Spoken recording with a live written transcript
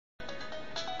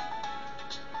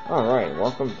Alright,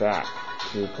 welcome back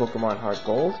to Pokemon Heart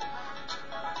Gold.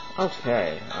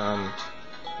 Okay,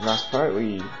 last part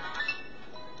we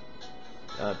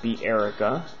beat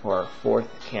Erica for our 4th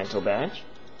Kanto badge.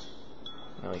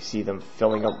 Now we see them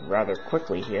filling up rather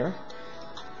quickly here.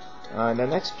 The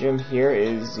next gym here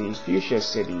is the Fuchsia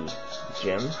City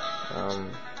gym.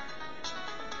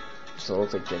 So it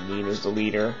looks like Janine is the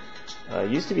leader.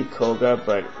 Used to be Koga,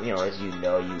 but as you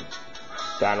know, you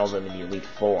battle them in the Elite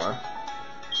Four.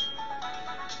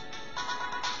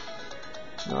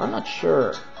 Now, I'm not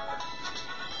sure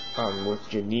with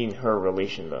Janine, her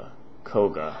relation to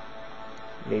Koga.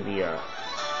 Maybe, I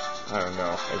don't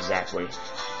know exactly.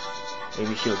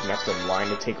 Maybe she was next in line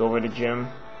to take over the gym.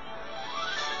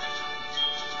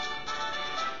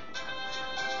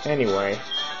 Anyway,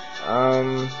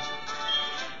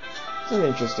 it's an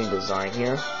interesting design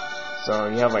here. So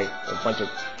you have like a bunch of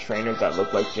trainers that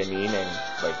look like Janine,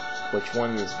 and like which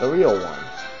one is the real one?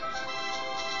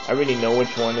 I already know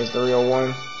which one is the real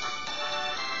one,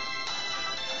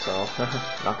 so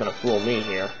not gonna fool me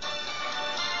here.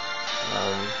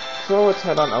 So let's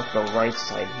head on up the right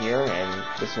side here, and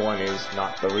this one is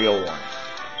not the real one.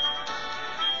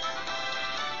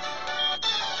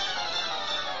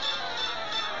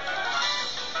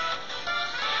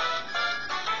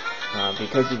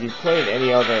 Because if you played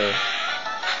any other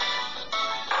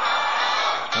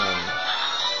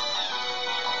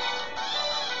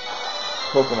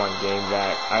Pokemon game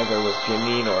that either was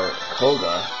Janine or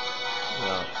Koga,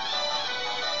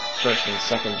 first and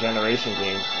second generation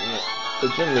games, the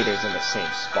gym leader's in the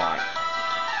same spot.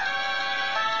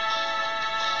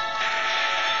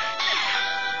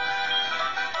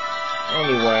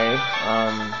 Anyway,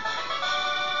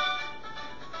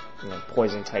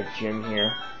 poison type gym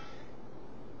here.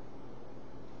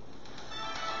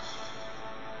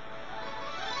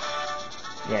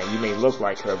 Yeah, you may look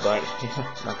like her, but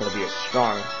not going to be as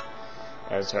strong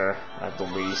as her, at the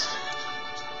least.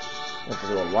 You have to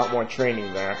do a lot more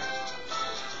training there.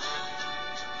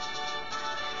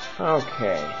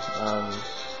 Okay,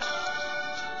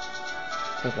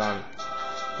 take on...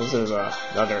 This is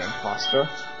another imposter.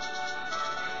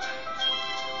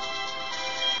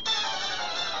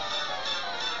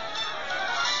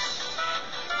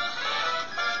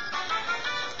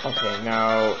 Okay,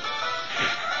 now...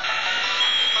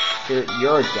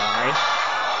 You're a guy,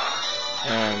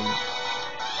 and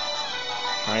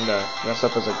trying to dress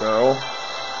up as a girl.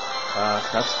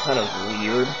 That's kind of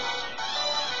weird.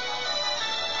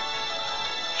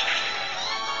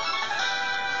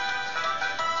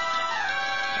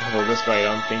 Although this guy I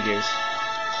don't think is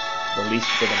the least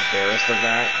bit embarrassed of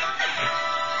that.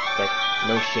 Like,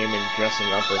 no shame in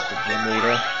dressing up as the gym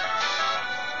leader.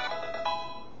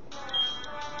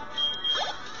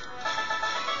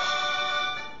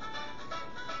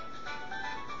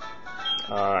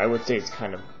 I would say it's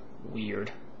kind of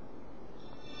weird.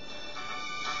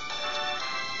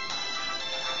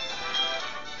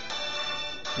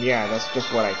 Yeah, that's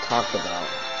just what I talked about.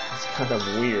 It's kind of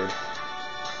weird.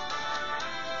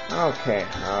 Okay,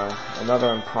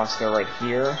 another imposter right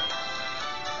here.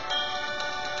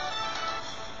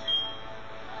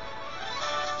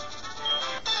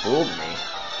 Fooled me.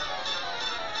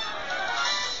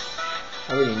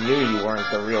 I already knew you weren't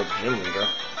the real gym leader.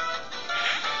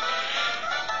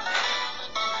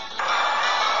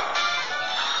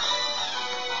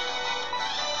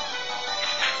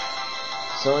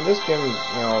 So in this gym,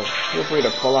 feel free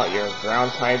to pull out your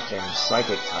ground types and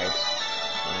psychic types.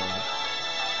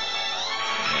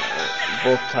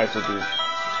 Both types will do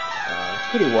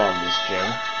pretty well in this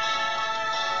gym.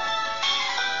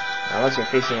 Unless you're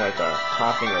facing like a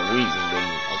coughing or wheezing, then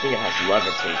I think it has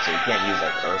levitate, so you can't use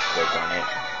like earthquake on it.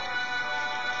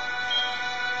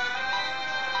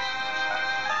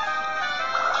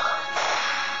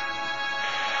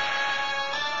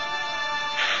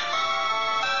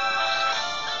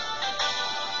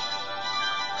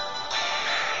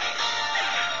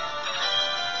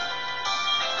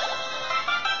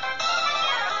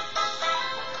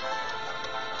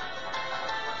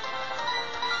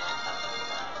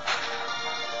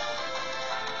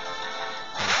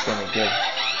 Gonna give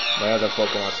my other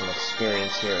Pokemon some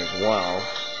experience here as well.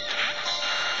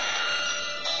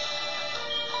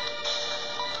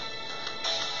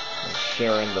 I'm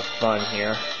sharing the fun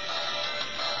here.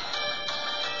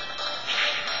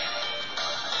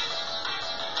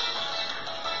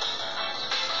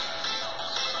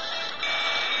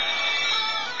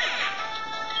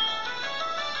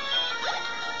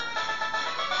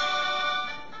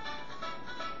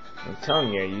 I'm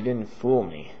telling you, you didn't fool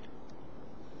me.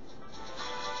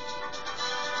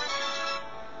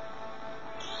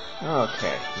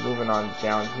 Okay, moving on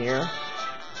down here.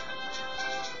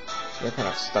 They're kind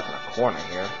of stuck in a corner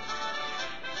here.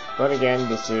 But again,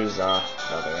 this is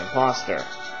another imposter.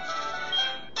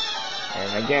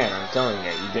 And again, I'm telling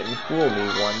you, you didn't fool me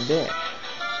one bit.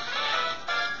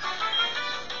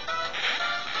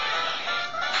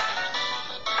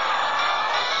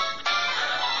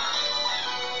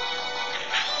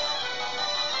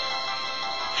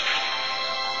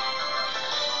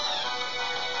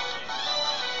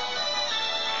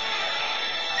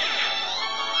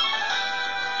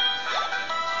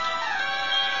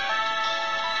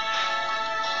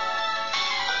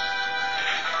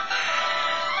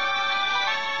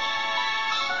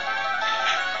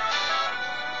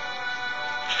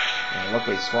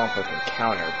 Luckily, Swampert can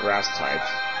counter grass types.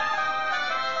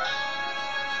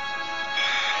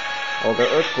 Well, the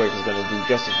Earthquake is going to do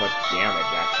just as much damage,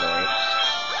 actually.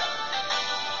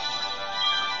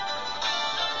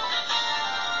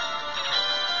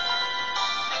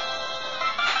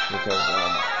 Because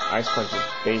Ice Punch is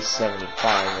base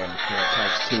 75 and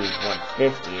times 2 is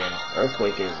 150, and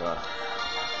Earthquake is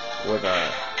with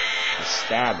a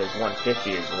stab is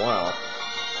 150 as well.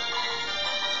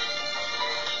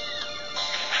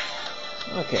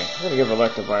 Okay, I'm gonna give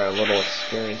Electivire a little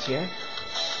experience here.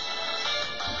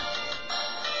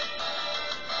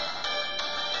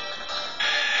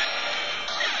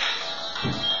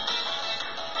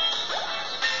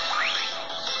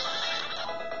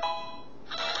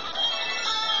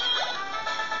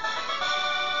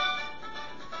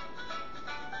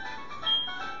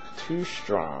 Too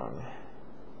strong.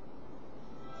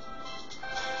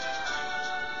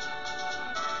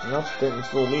 Nope, didn't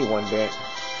fool me one bit.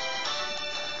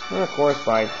 And of course,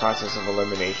 by process of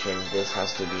elimination, this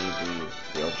has to be the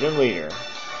field gym leader.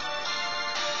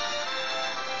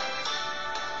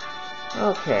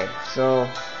 Okay, so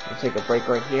we'll take a break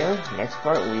right here. Next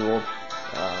part, we will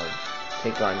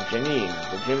take on Janine,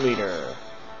 the gym leader.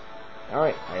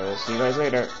 Alright, I will see you guys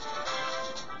later.